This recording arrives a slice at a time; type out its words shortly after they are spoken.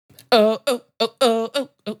Oh, oh, oh, oh, oh,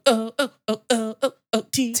 oh, oh, oh, oh, oh, oh, oh,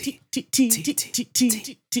 T, T, T, T, T, T, T,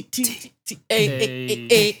 T, T, T, T, A, A, A,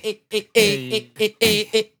 A, A, A, A, A,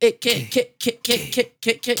 A, A, K, K, K, K, K, K,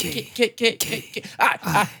 K, K, K, K, K,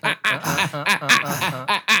 F, F,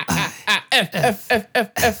 F, F, F,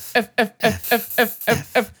 F, F, F, F, F,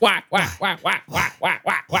 F, F, Y, Y, Y, Y, Y, Y, Y,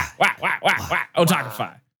 Y, Y, Y, Y, Y,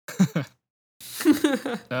 Otakify.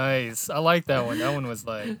 Nice. I like that one. That one was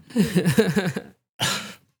like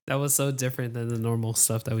That was so different than the normal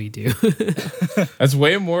stuff that we do. That's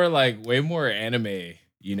way more anime,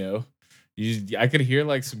 you know? I could hear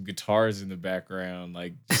like some guitars in the background,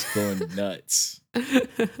 like just going nuts.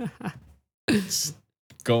 Just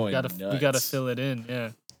going nuts. We gotta fill it in,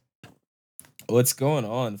 yeah. What's going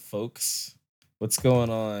on, folks? What's going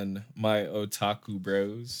on, my otaku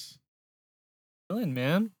bros? Chilling,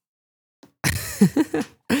 man.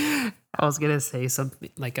 I was gonna say something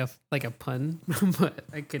like a pun, but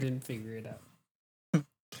I couldn't figure it out.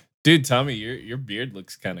 Dude, Tommy, your beard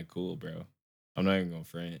looks kind of cool, bro. I'm not even gonna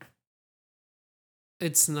front.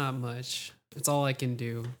 It's not much. It's all I can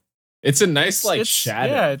do. It's a nice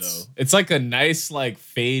shadow, yeah, though. It's like a nice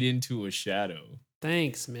fade into a shadow.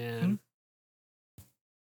 Thanks, man.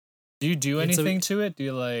 Do you do anything to it? Do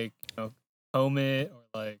you comb it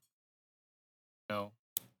or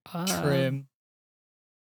trim?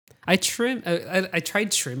 I trim. I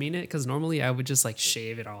tried trimming it because normally I would just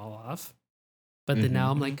shave it all off, but then now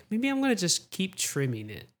I'm like, maybe I'm gonna just keep trimming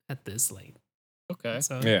it at this length. Okay.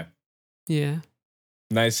 So yeah.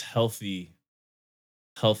 Nice, healthy,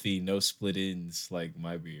 no split ends like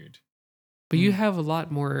my beard. But you have a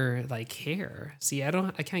lot more hair. See,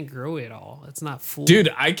 I can't grow it all. It's not full. Dude,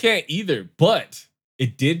 I can't either, but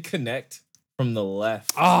it did connect from the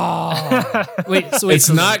left. Oh. wait, it's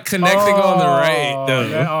not connecting on the right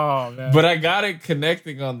though. Man. But I got it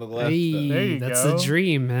connecting on the left. Hey, there you that's go. the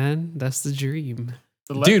dream, man. That's the dream.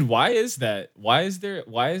 Dude, why is that? Why is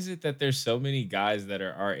it that there's so many guys that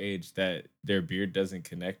are our age that their beard doesn't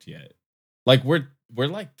connect yet? Like we're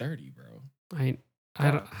like 30, bro.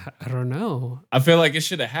 I don't know. I feel like it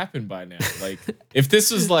should have happened by now. Like if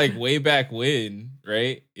this was way back when,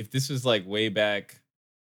 right? If this was way back,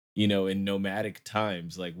 in nomadic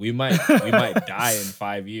times, we might die in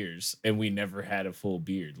 5 years and we never had a full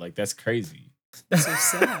beard. Like that's crazy. So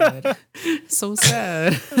sad. So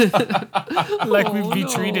sad. We'd be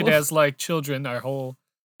treated as children our whole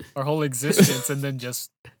existence, and then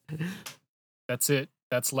just that's it.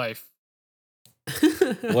 That's life.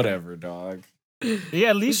 Whatever, dog. Yeah,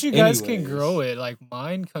 at least you guys can grow it.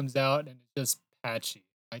 Mine comes out and it's just patchy.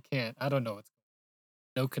 I can't. I don't know. It's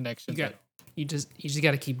no connection. You just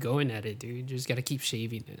got to keep going at it, dude. You just got to keep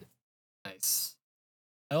shaving it. Nice.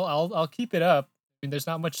 I'll keep it up. I mean, there's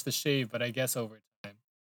not much to shave, but I guess over time.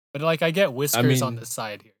 But I get whiskers on the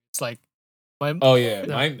side here. It's my. Oh yeah,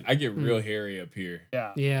 mine. I get real hairy up here.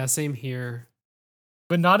 Yeah. Yeah, same here.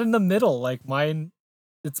 But not in the middle. Mine,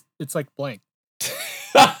 it's blank.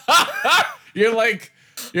 You're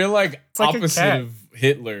opposite of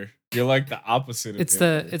Hitler. You're the opposite of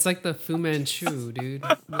Hitler. It's like the Fu Manchu, dude.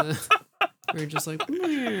 We're just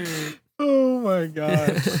oh my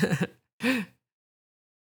gosh.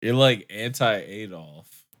 You're anti-Adolf.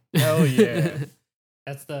 Hell yeah.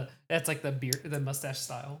 That's like the beard, the mustache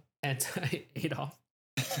style. Anti-Adolf.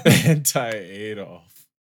 Anti-Adolf.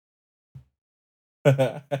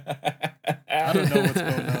 I don't know what's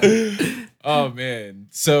going on. Oh man.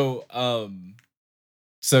 So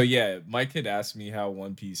yeah, Mike had asked me how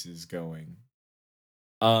One Piece is going.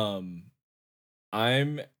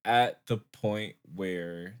 I'm at the point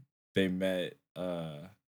where they met the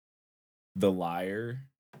liar.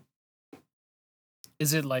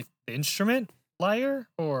 Is it the instrument liar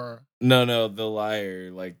or no, the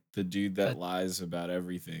liar, the dude that lies about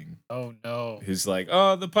everything. Oh no. Who's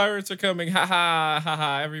oh, the pirates are coming. Ha ha ha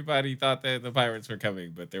ha. Everybody thought that the pirates were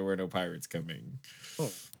coming, but there were no pirates coming. Oh.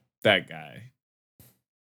 That guy.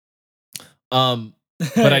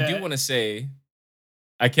 But I do want to say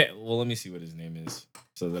let me see what his name is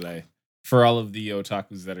so that for all of the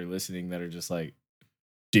otakus that are listening that are just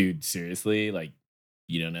dude, seriously,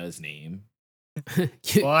 you don't know his name.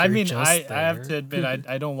 Well, I mean, I have to admit,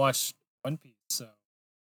 I don't watch One Piece, so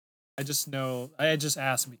I just know. I just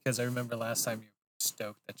asked because I remember last time you were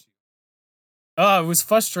stoked that you. Oh, it was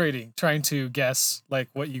frustrating trying to guess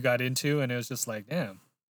what you got into, and it was just damn,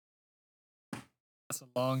 that's a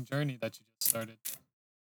long journey that you just started.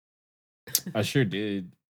 I sure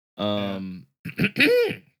did. Now,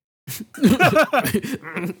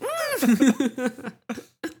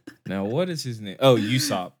 what is his name? Oh,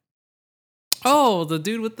 Usopp. Oh, the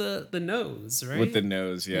dude with the nose, right? With the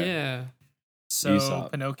nose, yeah. Yeah. So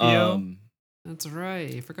Usopp. Pinocchio. That's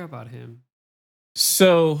right. I forgot about him.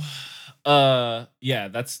 So yeah,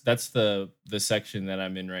 that's the section that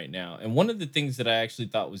I'm in right now. And one of the things that I actually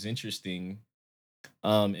thought was interesting,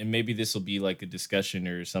 and maybe this will be like a discussion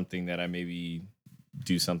or something that I maybe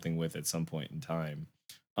do something with at some point in time.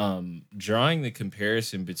 Drawing the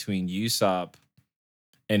comparison between Usopp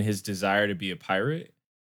and his desire to be a pirate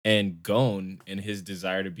and Gon and his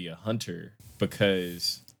desire to be a hunter,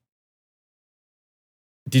 because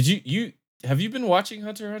have you been watching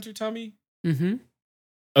Hunter x Hunter, Tommy? Mm-hmm.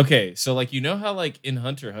 Okay, so like, you know how like in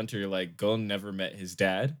Hunter x Hunter, like Gon never met his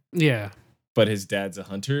dad, Yeah. but his dad's a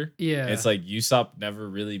hunter. Yeah. And it's like Usopp never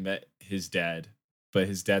really met his dad, but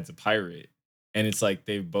his dad's a pirate. And it's like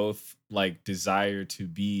they both like desire to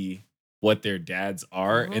be what their dads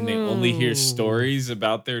are, and they only hear stories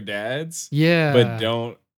about their dads. Yeah. But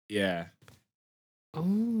don't, yeah.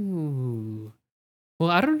 Oh. Well,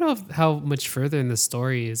 I don't know how much further in the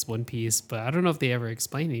story is One Piece, but I don't know if they ever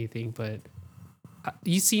explain anything. But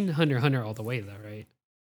you've seen Hunter x Hunter all the way, though, right?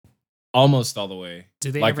 Almost all the way.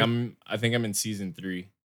 Do they like ever, I think I'm in season 3.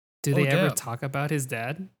 Do they ever damn. talk about his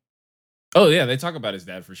dad? Oh yeah, they talk about his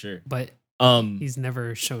dad for sure. But he's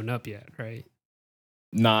never shown up yet, right?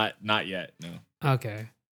 Not yet, no. Okay.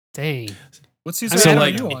 Dang. What season So, are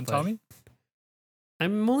like, you on, Tommy?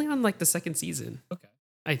 I'm only on like the second season. Okay.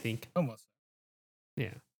 I think. Almost.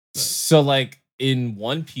 Yeah. So like in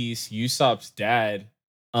One Piece, Usopp's dad,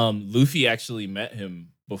 Luffy actually met him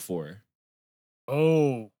before.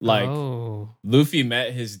 Oh. Like Oh. Luffy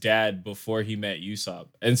met his dad before he met Usopp.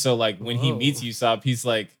 And so like when he meets Usopp, he's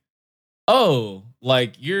like, "Oh,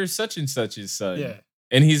 like you're such and such's son." Yeah.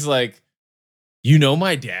 And he's like, "You know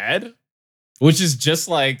my dad?" Which is just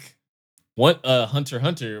like what Hunter x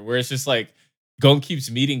Hunter, where it's just like Gon keeps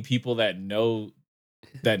meeting people that know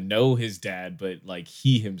his dad, but like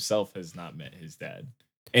he himself has not met his dad.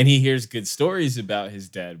 And he hears good stories about his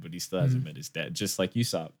dad, but he still hasn't met his dad, just like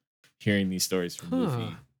Usopp hearing these stories from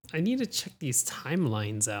Luffy. I need to check these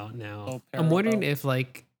timelines out now. Oh, I'm wondering parallel. if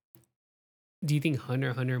like, do you think Hunter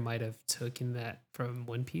x Hunter might have taken that from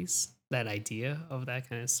One Piece? That idea of that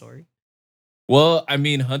kind of story? Well, I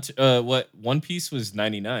mean, One Piece was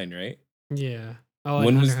 99, right? Yeah. Oh, and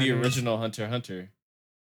When was Hunter the x Hunter- original Hunter x Hunter?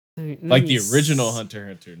 Let Like me the original s- Hunter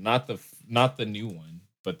x Hunter, not the new one,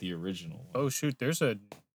 but the original one. Oh shoot, there's a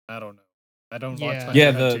I don't know. I don't watch Yeah. Hunter Yeah,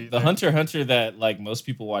 x Hunter the either. Hunter x Hunter that like most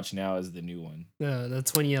people watch now is the new one. the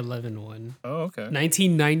 2011 one. Oh, okay.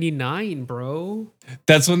 1999, bro.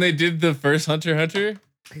 That's when they did the first Hunter x Hunter?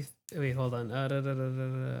 Wait, hold on.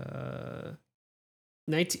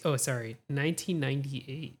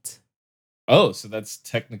 1998. Oh, so that's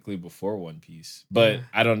technically before One Piece. But Yeah.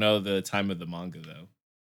 I don't know the time of the manga though.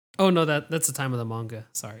 Oh no, that's the time of the manga.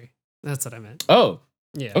 Sorry, that's what I meant. Oh,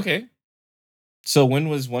 Yeah. okay. So when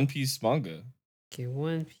was One Piece manga? Okay,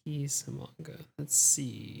 One Piece manga. Let's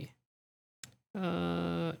see.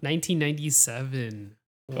 1997.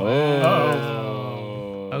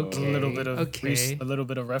 Oh. Okay. A little bit of okay. a little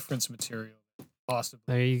bit of reference material, possibly.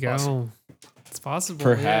 There you go. Possible. It's possible.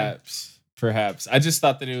 Perhaps. I just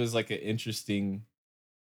thought that it was like an interesting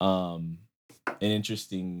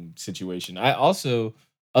situation. I also,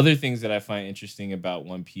 other things that I find interesting about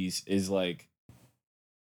One Piece is like,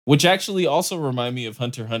 which actually also remind me of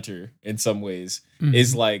Hunter x Hunter in some ways, Yeah.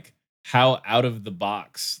 is like how out of the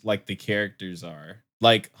box like the characters are.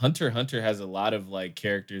 Like Hunter x Hunter has a lot of like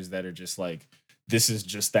characters that are just like, this is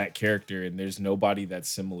just that character and there's nobody that's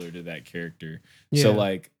similar to that character. So Yeah.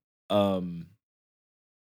 like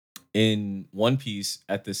in One Piece,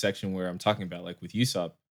 at the section where I'm talking about, like with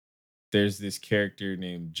Usopp, there's this character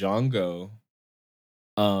named Django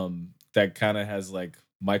that kind of has like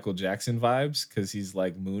Michael Jackson vibes because he's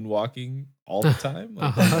like moonwalking all the time.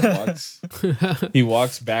 Like he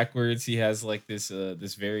walks backwards. He has like this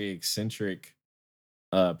very eccentric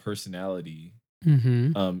personality.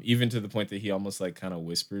 Mm-hmm. Even to the point that he almost like kind of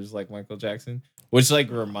whispers like Michael Jackson, which like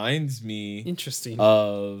reminds me Interesting.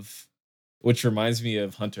 of Hunter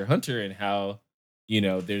x Hunter and how,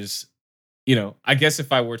 there's, I guess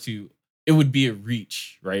if I were to, it would be a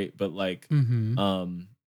reach, right? But like, Mm-hmm.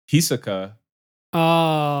 Hisoka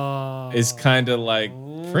Oh, is kind of like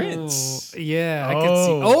Prince. Yeah, I could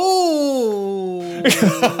see. Oh,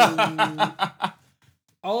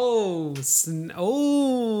 oh,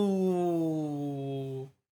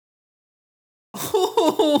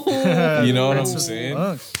 oh. You know what I'm Prince was saying?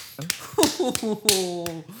 monk.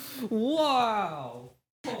 Wow.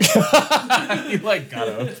 He like got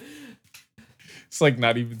up. It's like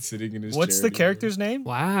not even sitting in his What's chair the character's name?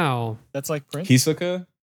 Wow. That's like Prince. Hisoka?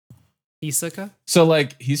 Hisoka? So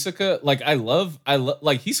like Hisoka, like I love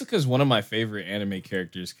like Hisoka is one of my favorite anime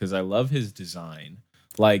characters because I love his design.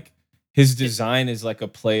 Like his design is like a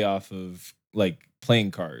play off of like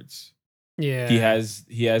playing cards. Yeah. He has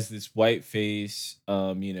this white face.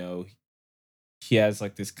 You know, he has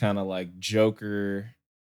like this kind of like Joker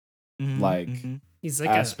like he's like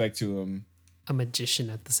aspect to him. A magician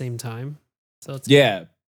at the same time. So it's Yeah.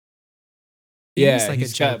 He's like a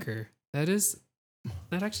Joker. That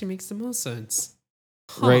actually makes the most sense.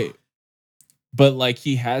 Huh. Right. But like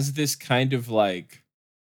he has this kind of like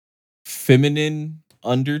feminine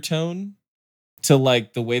undertone to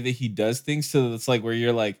like the way that he does things. So it's like where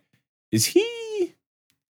you're like, is he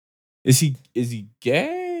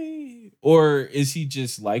gay? Or is he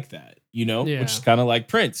just like that? You know? Yeah. Which is kind of like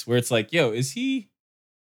Prince, where it's like, yo, is he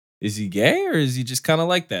gay or is he just kind of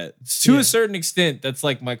like that? To a certain extent, that's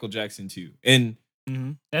like Michael Jackson too. And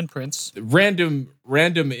Prince. Random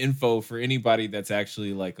info for anybody that's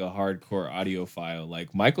actually like a hardcore audiophile.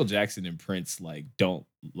 Like Michael Jackson and Prince like don't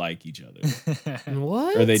like each other.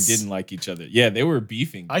 What? Or they didn't like each other. Yeah, they were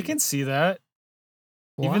beefing. I can see that.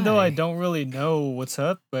 Why? Even though I don't really know what's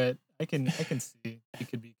up, but I can see he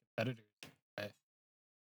could be competitors. Right.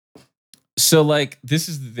 So like this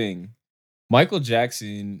is the thing. Michael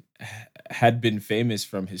Jackson had been famous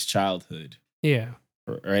from his childhood. Yeah.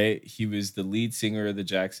 Right? He was the lead singer of the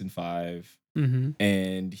Jackson 5. Mm-hmm.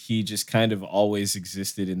 And he just kind of always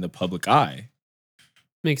existed in the public eye.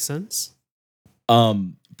 Makes sense.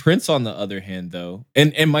 Prince, on the other hand, though,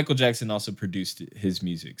 and Michael Jackson also produced his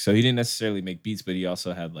music. So he didn't necessarily make beats, but he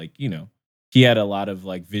also had like, you know, he had a lot of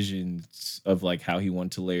like visions of like how he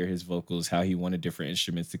wanted to layer his vocals, how he wanted different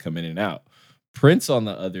instruments to come in and out. Prince, on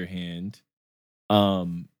the other hand,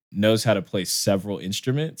 knows how to play several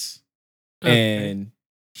instruments. Okay. And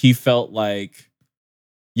he felt like,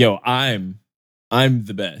 yo, I'm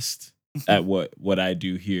the best at what I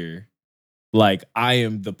do here. Like I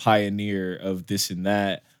am the pioneer of this and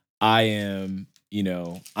that. I am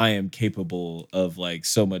capable of like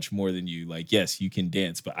so much more than you. Like, yes, you can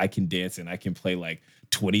dance, but I can dance and I can play like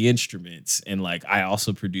 20 instruments. And like I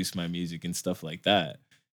also produce my music and stuff like that.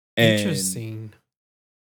 Interesting.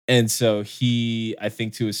 And so he, I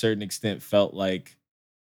think to a certain extent, felt like,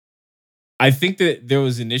 I think that there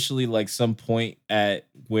was initially like some point at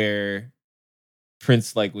where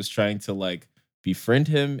Prince like was trying to like befriend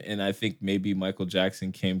him, and I think maybe Michael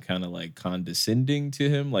Jackson came kind of like condescending to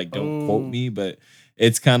him, like don't quote me, but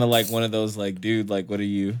it's kind of like one of those like, dude, like what are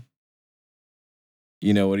you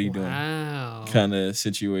doing kind of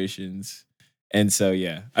situations. And so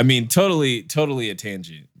yeah, I mean totally a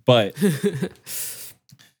tangent, but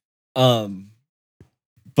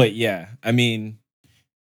but yeah, I mean,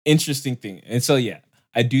 interesting thing. And so yeah,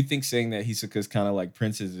 I do think saying that Hisoka's kind of like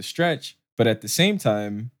Prince is a stretch, but at the same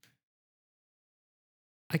time,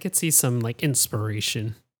 I could see some like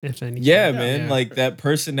inspiration, if anything. Yeah, man. Yeah. Like that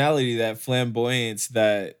personality, that flamboyance,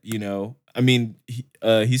 that, you know, I mean,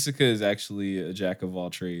 Hisoka is actually a jack of all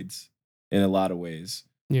trades in a lot of ways.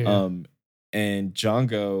 Yeah. And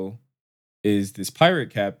Django is this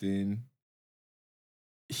pirate captain.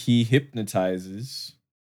 He hypnotizes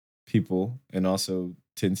people and also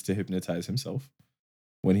tends to hypnotize himself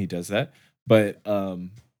when he does that. But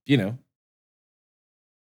you know,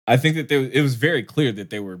 I think that it was very clear that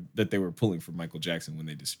they were pulling from Michael Jackson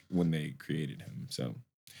when they created him. So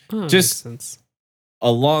just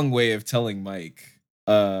a long way of telling Mike,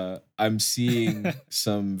 I'm seeing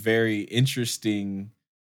some very interesting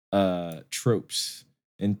tropes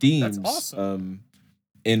and themes. That's awesome.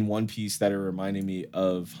 In One Piece that are reminding me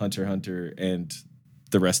of Hunter x Hunter and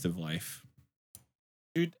the rest of life.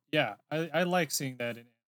 Dude, yeah, I like seeing that in it.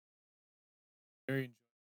 Very enjoyable.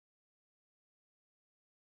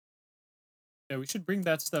 Yeah, we should bring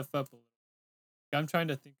that stuff up a little. I'm trying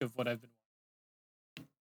to think of what I've been watching.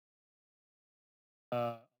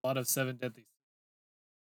 A lot of Seven Deadly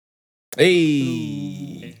Sins.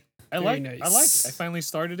 Hey. I like it. I finally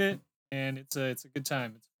started it, and it's a good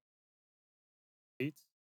time. It's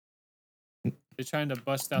 8. They're trying to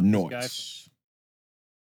bust out this guy.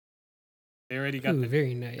 They already got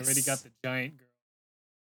very nice. They already got the giant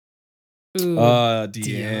girl.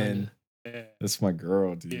 Deanne. Yeah. That's my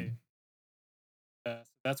girl, dude. Yeah. So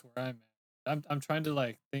that's where I'm at. I'm trying to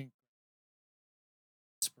like think.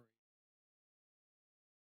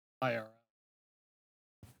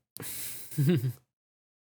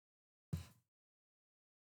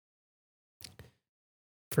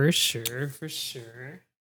 For sure.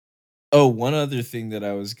 Oh, one other thing that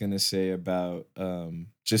I was gonna say about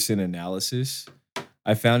just an analysis.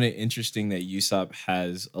 I found it interesting that Usopp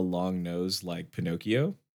has a long nose like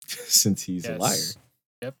Pinocchio, since he's a liar.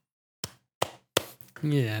 Yep.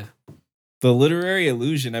 Yeah. The literary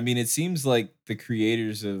illusion. I mean, it seems like the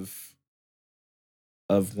creators of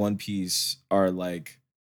One Piece are like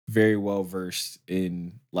very well versed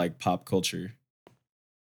in like pop culture.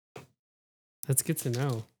 That's good to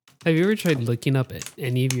know. Have you ever tried looking up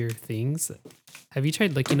any of your things? Have you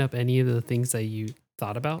tried looking up any of the things that you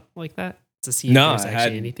thought about like that to see if No, there's I actually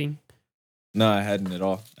hadn't. anything? No, I hadn't at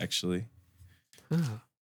all, actually. Oh,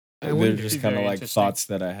 I They're wonder. just Be kind of very like interesting. thoughts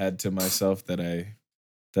that I had to myself that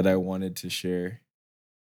I wanted to share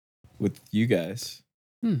with you guys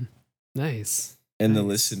Nice. and the Nice.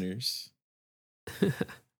 listeners.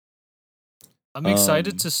 I'm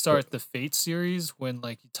excited Um, to start the Fate series when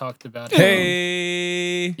like you talked about how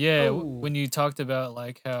Hey, yeah, Oh. when you talked about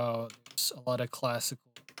like how there's a lot of classical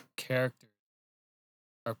characters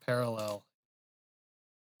are parallel.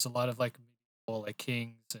 There's a lot of like medieval like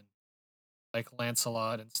kings and like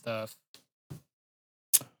Lancelot and stuff.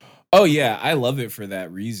 oh yeah, I love it for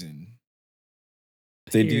that reason.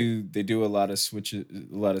 They Here. do a lot of switches, and,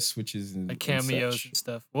 Like and cameos such. and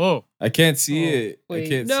stuff. Whoa. I can't see Oh, it. I wait,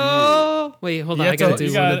 can't see it. no. Wait, hold You on. I have gotta to, do you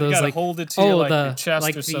one gotta, of those you gotta like hold it to your, like, your chest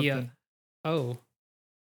like or something. oh,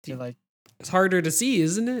 You're like it's harder to see,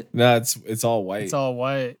 isn't it? No, it's all white. it's all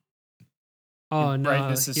white. Oh no.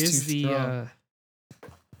 brightness is Here's too the strong.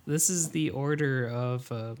 this is the order of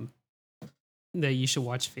that you should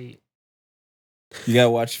watch Fate. You gotta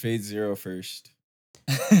watch Fate Zero first,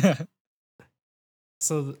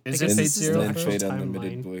 So Is I it guess Fate this is Zero the and then first? Fate actual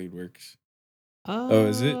Unlimited timeline. Blade Works. Oh,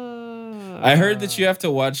 is it? I heard that you have to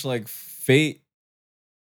watch like Fate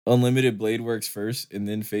Unlimited Blade Works first, and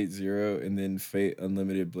then Fate Zero, and then Fate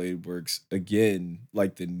Unlimited Blade Works again,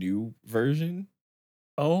 like the new version.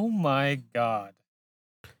 Oh my god.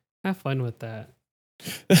 have fun with that.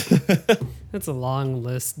 That's a long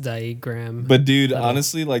list diagram. But dude, That'll-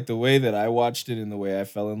 honestly, like the way that I watched it and the way I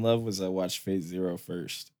fell in love was I watched Fate Zero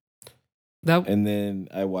first, that and then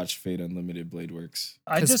I watched Fate Unlimited Blade Works.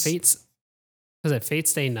 I just Fate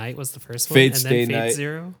Stay Night was the first one, Fate and Stay then Fate Night.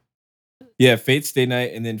 Zero. Yeah, Fate Stay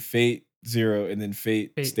Night, and then Fate Zero, and then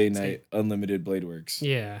Fate Fate Stay Stay- Night Unlimited Blade Works.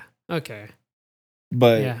 Yeah. Okay.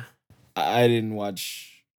 But Yeah. I didn't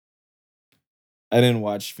watch. I didn't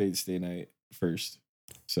watch Fate Stay Night first,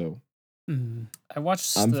 so Mm. I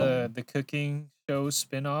watched I'm the fine. the cooking show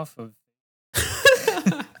spin-off of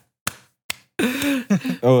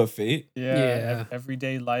oh, a Fate. Yeah.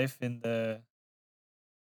 Everyday life in the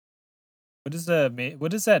what is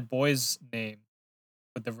that boy's name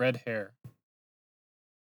with the red hair?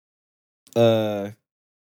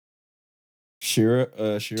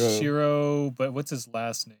 Shiro. Shiro, but what's his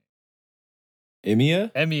last name?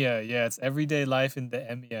 Emiya. Emiya. Yeah, it's everyday life in the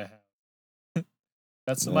Emiya house.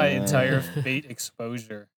 That's my entire Fate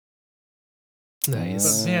exposure.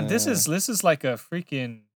 Nice. But man, this is like a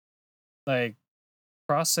freaking like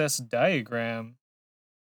process diagram.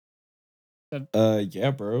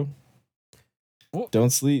 Yeah, bro. What- Don't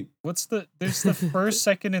sleep. There's the first,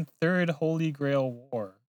 second, and third Holy Grail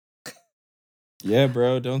War. Yeah,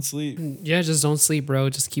 bro. Don't sleep. Yeah, just don't sleep, bro.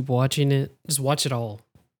 Just keep watching it. Just watch it all.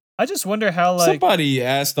 I just wonder how like Somebody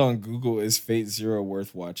asked on Google, "Is Fate Zero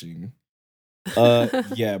worth watching?"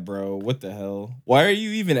 Yeah, bro. What the hell? Why are you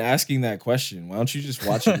even asking that question? Why don't you just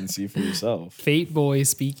watch it and see for yourself? Fate boy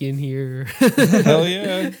speaking here. Hell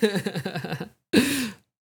yeah.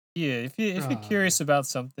 yeah, if you're curious about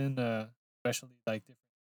something, especially like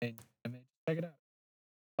different anime, check it out.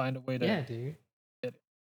 Find a way to Yeah, dude. get it.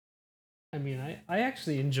 I mean, I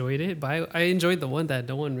actually enjoyed it, but I enjoyed the one that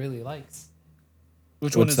no one really likes.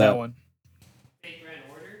 Which one What's is that that? one? Fate Grand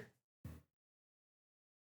Order?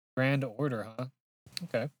 Grand Order, huh?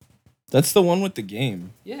 Okay. That's the one with the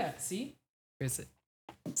game. Yeah, see? Where is it?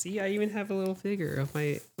 See, I even have a little figure of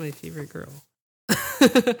my favorite girl.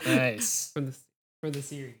 Nice. from the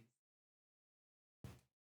series.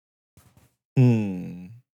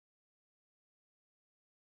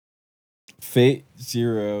 Fate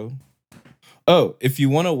Zero. Oh, if you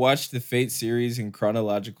want to watch the Fate series in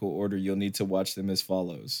chronological order, you'll need to watch them as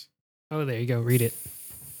follows. Oh, there you go. Read it.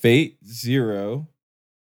 Fate Zero,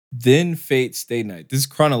 then Fate Stay Night. This is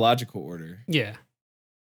chronological order. Yeah.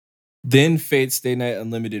 Then Fate Stay Night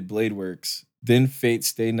Unlimited Blade Works. Then Fate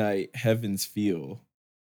Stay Night Heaven's Feel.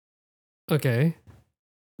 Okay.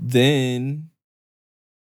 Then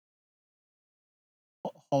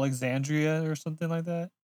Alexandria or something like that.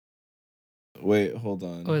 wait, hold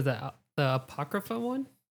on. Oh, is that the Apocrypha one?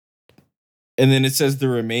 And then it says the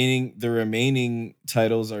remaining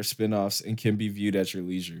titles are spin-offs and can be viewed at your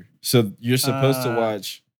leisure. So you're supposed to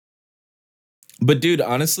watch. But dude,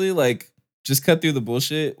 honestly, like Just cut through the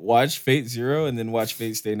bullshit. Watch Fate Zero and then watch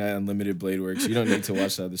Fate Stay Night Unlimited Blade Works. You don't need to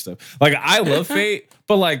watch the other stuff. Like, I love Fate,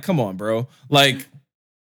 but like, come on, bro. Like,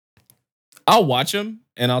 I'll watch them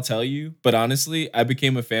and I'll tell you. But honestly, I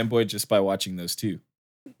became a fanboy just by watching those two.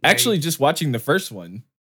 Actually, just watching the first one,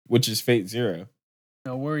 which is Fate Zero.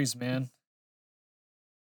 No worries, man.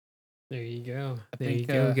 There you go. There you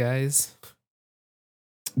go, guys.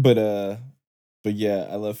 But yeah,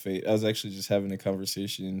 I love Fate. I was actually just having a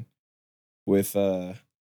conversation with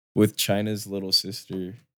China's little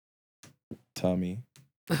sister, Tommy.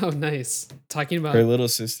 Oh, nice. Talking about her little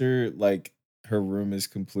sister, like her room is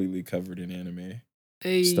completely covered in anime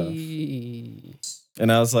stuff.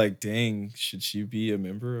 And I was like, dang, should she be a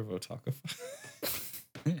member of Otaku?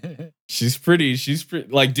 She's pretty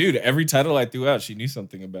like, dude, every title I threw out, she knew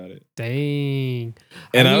something about it. Dang.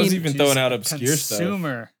 And I was even throwing out obscure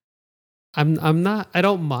stuff. I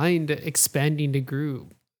don't mind expanding the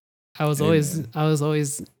group. I was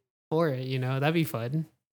always for it, you know. That'd be fun.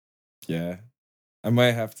 Yeah. I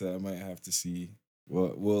might have to see.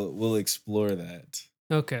 We'll explore that.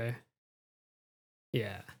 Okay.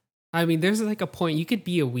 Yeah. I mean, there's like a point you could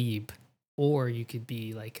be a weeb or you could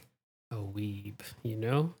be like a weeb, you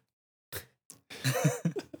know?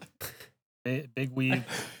 Big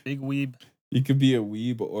weeb. You could be a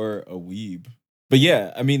weeb or a weeb. But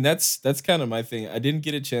yeah, I mean that's kind of my thing. I didn't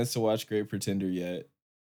get a chance to watch Great Pretender yet.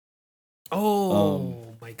 Oh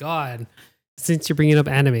my god! Since you're bringing up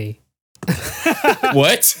anime,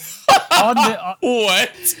 what?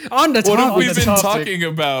 What? On the what have we been talking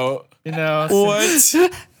about? You know what?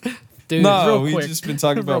 Dude, no, we've just been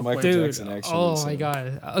talking about Michael Jackson. Actually, oh my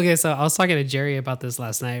god. Okay, so I was talking to Jerry about this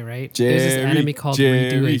last night, right? There's this anime called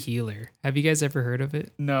Redo a Healer. Have you guys ever heard of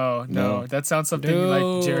it? No. That sounds something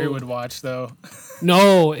like Jerry would watch, though.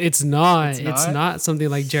 No, it's not. It's not something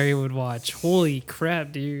like Jerry would watch. Holy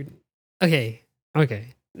crap, dude. Okay.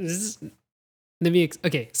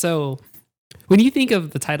 So when you think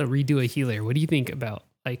of the title Redo a Healer, what do you think about?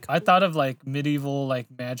 Like, I thought of like medieval, like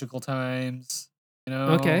magical times. You know,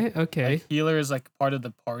 okay. Like healer is like part of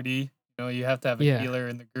the party. You know, you have to have a healer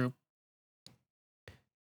in the group.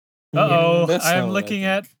 I'm looking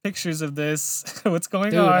at pictures of this. What's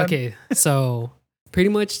going on? Okay, so pretty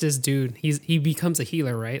much this dude, he becomes a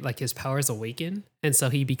healer, right? Like his powers awaken, and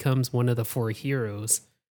so he becomes one of the 4 heroes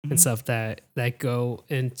and stuff that go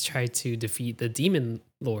and try to defeat the demon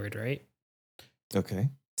lord, right? Okay.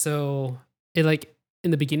 So it like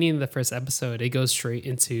in the beginning of the first episode, it goes straight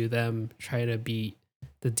into them trying to beat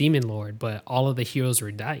the demon lord, but all of the heroes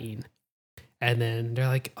were dying. And then they're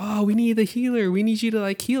like, oh, we need the healer. We need you to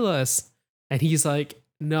like heal us. And he's like,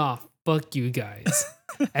 nah, fuck you guys.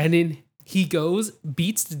 And then he goes,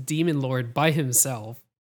 beats the demon lord by himself.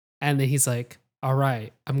 And then he's like, all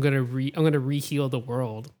right, I'm gonna re-heal the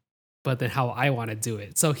world, but then how I want to do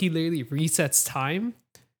it. So he literally resets time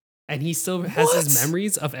and he still has his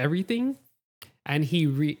memories of everything. And he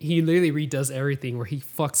literally redoes everything where he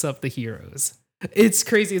fucks up the heroes. It's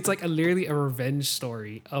crazy. It's like literally a revenge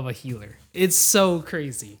story of a healer. It's so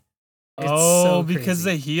crazy. Because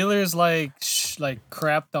the healer's like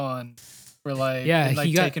crapped on for like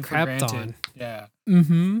he got taken crapped for granted. on. Yeah.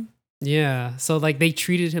 Mm-hmm. Yeah. So like they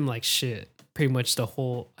treated him like shit. Pretty much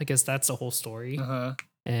I guess that's the whole story. Uh-huh.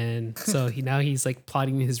 And so he's like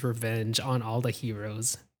plotting his revenge on all the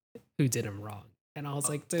heroes who did him wrong. And I was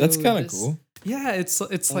like, dude, that's kind of cool. Yeah, it's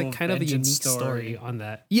like kind of a unique story on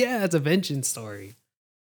that. Yeah, it's a vengeance story.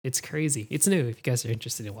 It's crazy. It's new if you guys are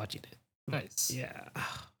interested in watching it. Nice. Yeah.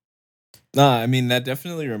 Nah, I mean that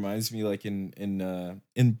definitely reminds me like in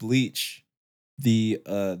Bleach, the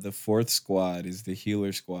 4th squad is the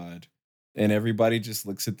healer squad. And everybody just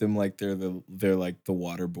looks at them like they're like the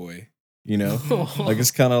water boy, you know? Like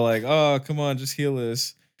it's kind of like, oh, come on, just heal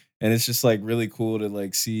us. And it's just like really cool to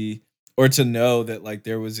like see or to know that like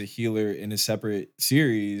there was a healer in a separate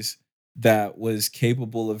series that was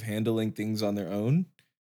capable of handling things on their own.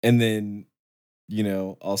 And then, you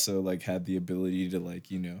know, also like had the ability to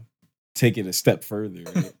like, you know, take it a step further.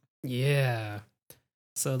 Right? Yeah.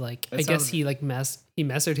 So like I guess he like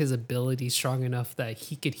mastered his ability strong enough that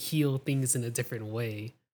he could heal things in a different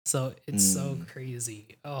way. So it's so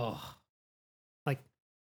crazy. Oh. Like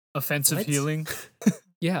offensive healing.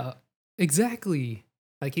 Yeah, exactly.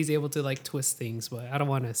 Like he's able to like twist things, but I don't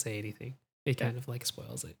want to say anything. It kind of like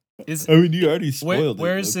spoils it. I mean, you already spoiled it.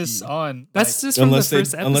 Where is this on? That's just from the first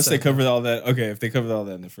episode. Unless they covered all that. Okay, if they covered all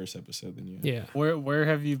that in the first episode, then yeah. Where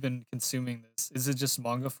have you been consuming this? Is it just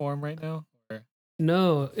manga form right now? Or?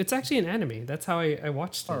 No, it's actually an anime. That's how I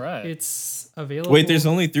watched it. All right. It's available. Wait, there's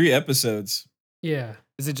only 3 episodes. Yeah.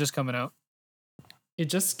 Is it just coming out? It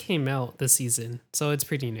just came out this season, so it's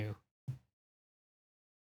pretty new.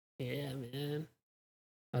 Yeah, man.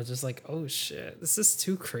 I was just like, oh shit, this is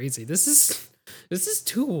too crazy. This is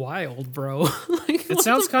too wild, bro. Like, it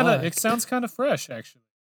sounds kind of fresh, actually.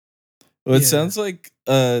 Well, it sounds like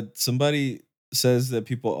somebody says that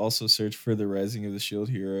people also search for the Rising of the Shield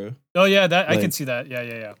Hero. Oh yeah, that I can see that.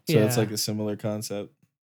 Yeah. So it's like a similar concept.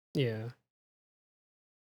 Yeah.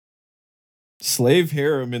 Slave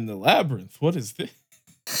harem in the labyrinth. What is this?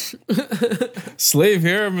 Slave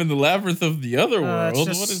harem in the labyrinth of the other world. What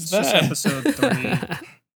is that? Just episode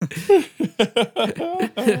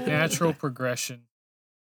 3. Natural progression.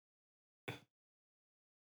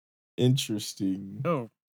 Interesting.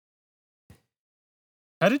 Oh.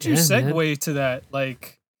 How did you segue to that?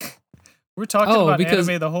 Like, we're talking about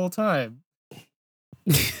anime the whole time.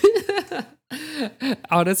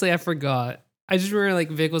 Honestly, I forgot. I just remember like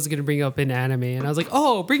Vic was gonna bring up an anime, and I was like,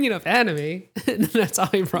 "Oh, bringing up anime," and that's how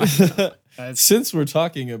I brought it up. Since we're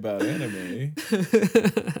talking about anime,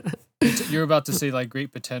 you're about to say like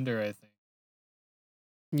Great Pretender, I think.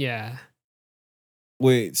 Yeah.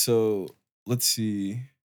 Wait, so let's see.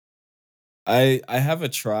 I have a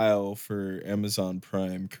trial for Amazon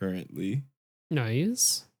Prime currently.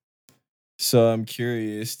 Nice. So I'm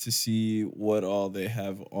curious to see what all they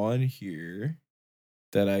have on here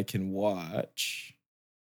that I can watch.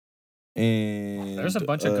 And there's a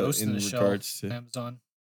bunch of ghosts in the shelf to Amazon.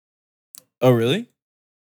 Oh, really?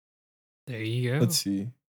 There you go. Let's see.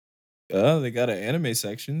 Oh, they got an anime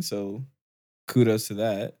section, so kudos to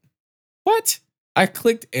that. What? I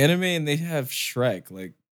clicked anime and they have Shrek.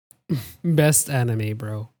 Like, best anime,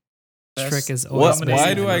 bro. Shrek is always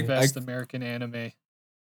why do I best American anime?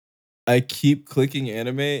 I keep clicking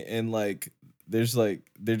anime and like there's like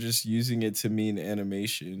they're just using it to mean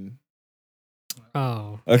animation.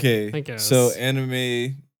 Oh. Okay. I guess. So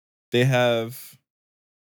anime they have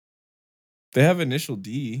Initial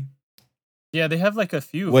D. Yeah, they have like a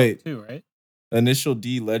few Wait, too, right? Initial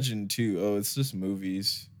D Legend 2. Oh, it's just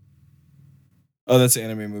movies. Oh, that's an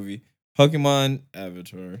anime movie. Pokemon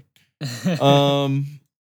Avatar.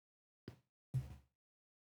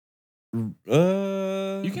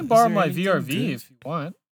 You can borrow my VRV if you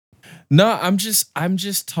want. No, I'm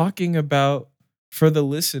just talking about for the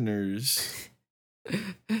listeners.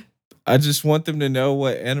 I just want them to know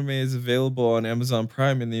what anime is available on Amazon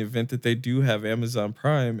Prime in the event that they do have Amazon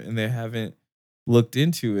Prime and they haven't looked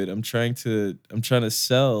into it. I'm trying to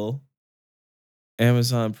sell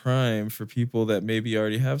Amazon Prime for people that maybe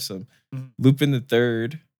already have some. Mm-hmm. Lupin the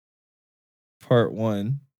Third, Part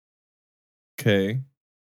 1. Okay.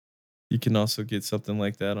 You can also get something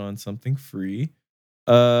like that on something free.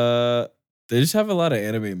 They just have a lot of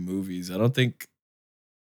anime movies. I don't think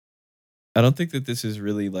that this is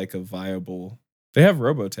really like a viable. They have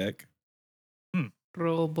Robotech.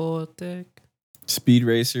 Robotech. Speed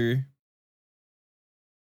Racer.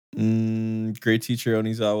 Great Teacher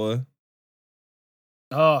Onizawa.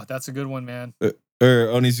 Oh, that's a good one, man. Or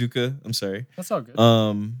Onizuka. I'm sorry. That's all good.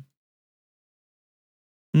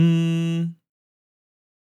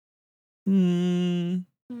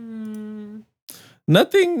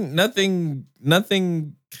 Nothing.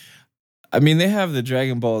 I mean, they have the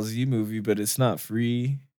Dragon Ball Z movie, but it's not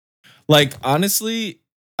free. Like, honestly,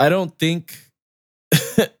 I don't think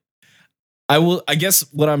I guess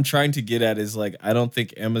what I'm trying to get at is like, I don't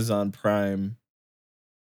think Amazon Prime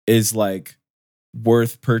is like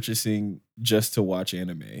worth purchasing just to watch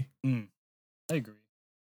anime. I agree.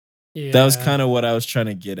 Yeah. That was kind of what I was trying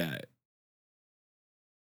to get at.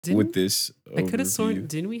 With this I could have sworn,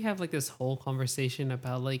 didn't we have like this whole conversation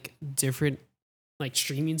about like different like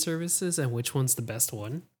streaming services and which one's the best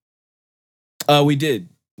one? We did.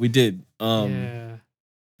 Yeah.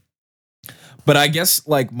 But I guess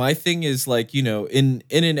like my thing is like, you know, in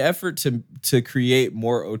an effort to create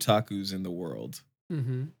more otakus in the world,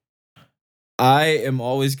 I am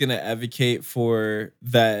always gonna advocate for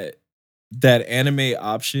that anime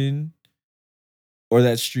option or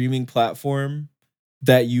that streaming platform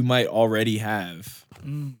that you might already have.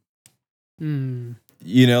 You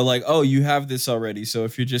know, like, oh, you have this already. So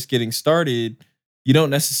if you're just getting started, you don't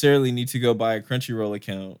necessarily need to go buy a Crunchyroll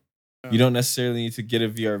account. You don't necessarily need to get a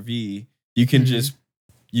VRV. You can just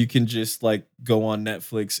like go on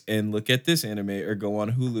Netflix and look at this anime, or go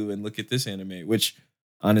on Hulu and look at this anime, which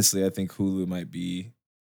honestly I think Hulu might be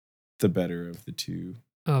the better of the two.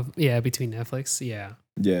 Yeah, between Netflix, yeah.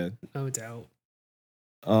 Yeah. No doubt.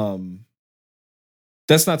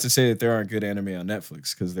 That's not to say that there aren't good anime on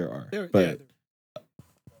Netflix, because there are.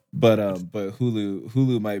 But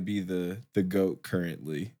Hulu might be the GOAT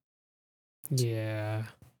currently. Yeah.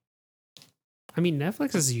 I mean,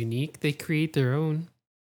 Netflix is unique. They create their own.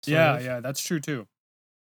 Yeah, that's true too.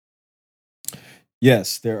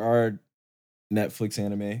 Yes, there are Netflix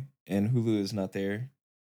anime, and Hulu is not there.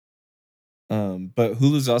 But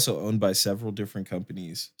Hulu's also owned by several different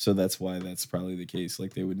companies, so that's why that's probably the case.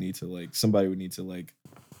 Like they would need to somebody would need to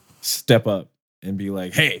step up and be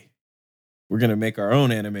like, "Hey, we're gonna make our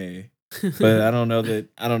own anime." But I don't know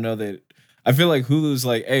that. I feel like Hulu's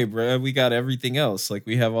like, "Hey, bro, we got everything else. Like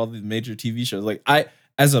we have all the major TV shows." Like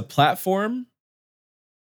as a platform,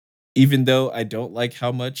 even though I don't like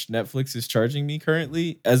how much Netflix is charging me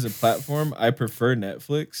currently, as a platform, I prefer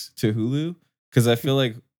Netflix to Hulu because I feel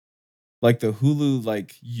like the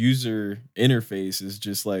Hulu user interface is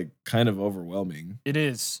just kind of overwhelming. It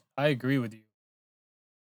is. I agree with you.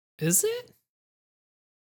 Is it?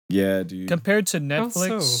 Yeah, dude. Compared to How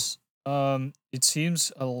Netflix, it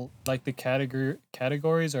seems like the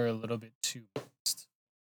categories are a little bit too mixed.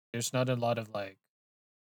 There's not a lot of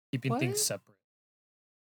keeping What? things separate.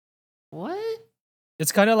 What?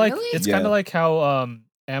 It's kind of like Really? it's kind Yeah. of like how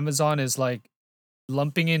Amazon is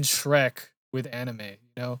lumping in Shrek with anime, you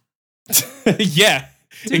know? Yeah,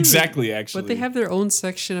 Dude, exactly. Actually, But they have their own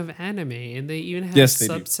section of anime, and they even have Yes, they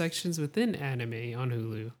do. subsections within anime on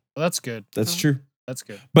Hulu. Well, that's good. That's true. That's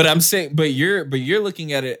good. But I'm saying, but you're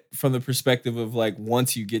looking at it from the perspective of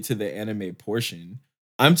once you get to the anime portion.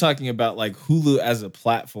 I'm talking about Hulu as a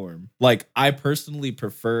platform. I personally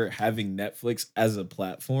prefer having Netflix as a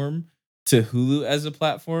platform to Hulu as a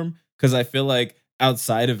platform because I feel like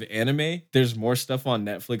outside of anime, there's more stuff on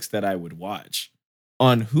Netflix that I would watch.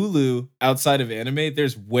 On Hulu, outside of anime,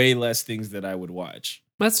 there's way less things that I would watch.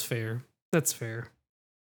 That's fair. That's fair.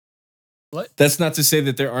 That's not to say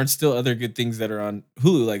that there aren't still other good things that are on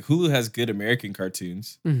Hulu. Like Hulu has good American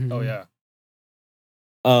cartoons. Mhm. Oh yeah.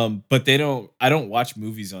 But I don't watch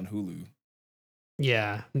movies on Hulu.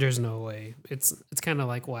 Yeah, there's no way. It's kind of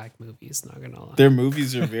like whack movies, not gonna lie. Their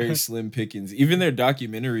movies are very slim pickings. Even their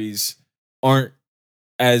documentaries aren't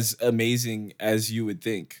as amazing as you would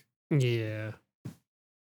think. Yeah.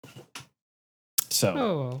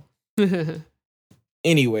 So, Oh.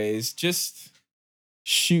 anyways, just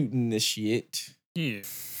shooting the shit. Yeah.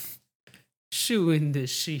 Shooting the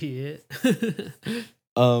shit.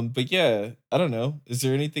 But yeah, I don't know. Is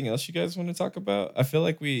there anything else you guys want to talk about? I feel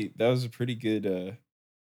like that was a pretty good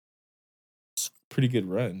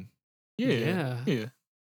run. Yeah. Yeah.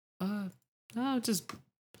 No, just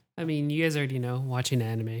I mean, you guys already know, watching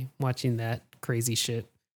anime, watching that crazy shit.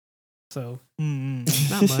 So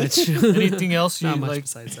not much. Anything else Not you much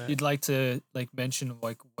besides that. you'd like to mention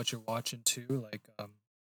what you're watching too?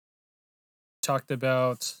 Talked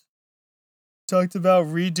about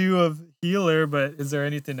redo of Healer, but is there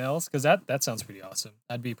anything else? Because that sounds pretty awesome.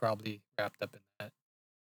 I'd be probably wrapped up in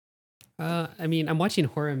that. I mean, I'm watching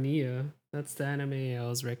Horimiya. That's the anime I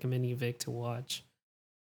was recommending Vic to watch.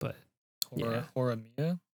 But yeah.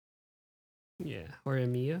 Horimiya. Yeah,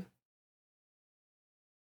 Horimiya.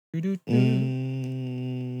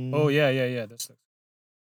 Oh yeah.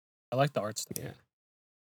 I like the art style.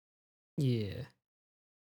 Yeah.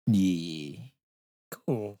 Yeah.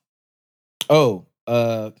 Cool. Oh,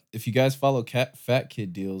 if you guys follow Fat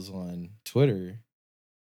Kid Deals on Twitter,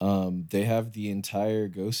 they have the entire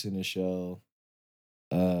Ghost in the Shell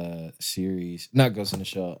series. Not Ghost in the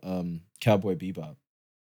Shell, Cowboy Bebop.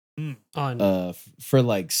 On For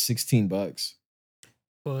like $16.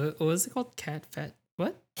 what was it called?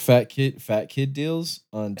 What? Fat Kid Deals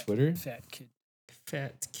on Twitter.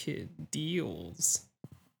 Fat Kid Deals.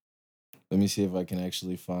 Let me see if I can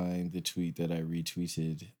actually find the tweet that I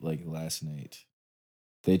retweeted last night.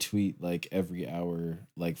 They tweet every hour,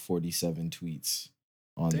 47 tweets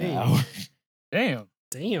on the hour. Damn.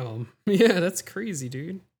 Yeah, that's crazy,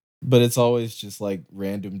 dude. But it's always just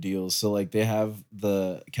random deals. So they have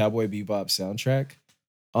the Cowboy Bebop soundtrack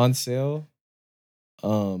on sale.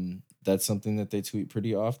 That's something that they tweet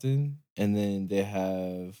pretty often. And then they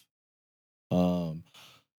have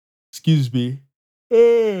excuse me.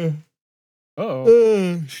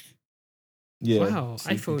 Oh. Yeah. Wow,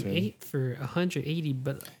 iPhone 8 for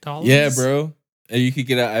 $180. Yeah, bro. And you could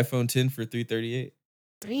get an iPhone 10 for $338.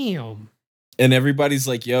 Damn. And everybody's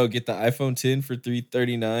like, yo, get the iPhone 10 for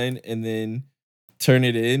 $339 and then turn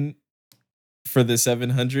it in for the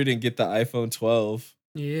 $700 and get the iPhone 12.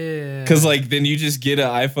 Yeah. Because then you just get an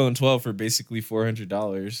iPhone 12 for basically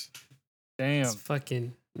 $400. Damn. It's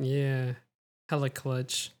fucking hella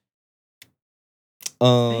clutch.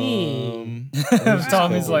 Tom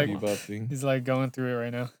is he's going through it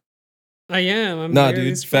right now. I am. Nah,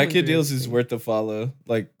 dude. Fat Kid Deals is worth a follow.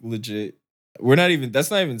 Legit. That's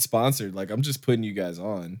not even sponsored. I'm just putting you guys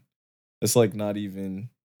on. It's not even.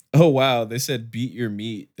 Oh wow, they said beat your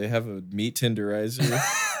meat. They have a meat tenderizer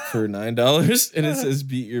for $9, and it says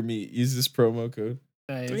 "Beat Your Meat." Use this promo code.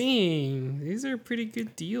 Nice. Dang, these are pretty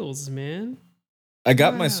good deals, man. I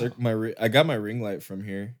got I got my ring light from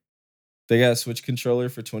here. They got a Switch controller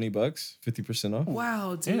for $20, 50% off.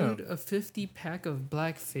 Wow, dude, Damn. a 50 pack of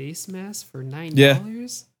black face masks for $9.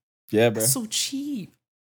 Yeah, bro. That's so cheap.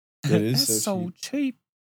 It is That's so cheap.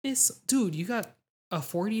 It's dude, you got a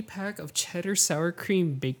 40 pack of cheddar sour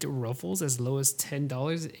cream baked Ruffles as low as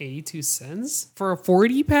 $10.82 for a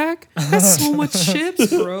 40 pack. That's so much chips,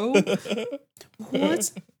 bro.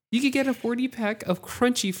 What? You could get a 40 pack of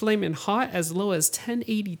crunchy flamin' hot as low as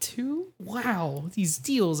 $10.82. Wow, these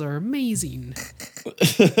deals are amazing.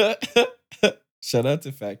 Shout out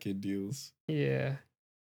to Fat Kid Deals. Yeah.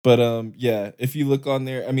 But yeah, if you look on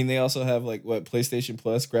there, I mean, they also have like what PlayStation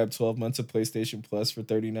Plus. Grab 12 months of PlayStation Plus for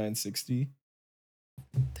 $39.60.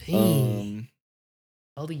 Dang.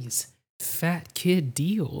 All these fat kid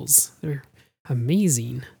deals. They're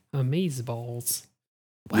amazing. Amazeballs.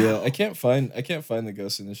 Wow. Yeah, I can't find the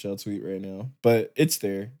Ghost in the Shell tweet right now, but it's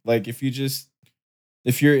there. Like if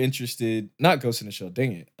you're interested, not Ghost in the Shell,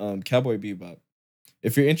 dang it, Cowboy Bebop.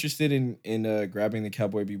 If you're interested in grabbing the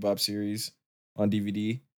Cowboy Bebop series on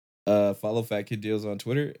DVD, follow Fat Kid Deals on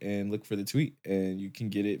Twitter and look for the tweet, and you can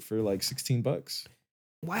get it for like $16.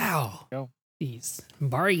 Wow. Go. These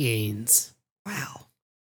bargains. Wow.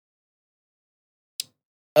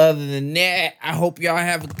 Other than that, I hope y'all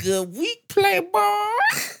have a good week, Playboy.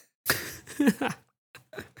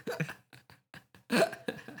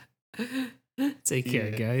 Take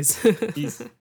care, guys. Peace.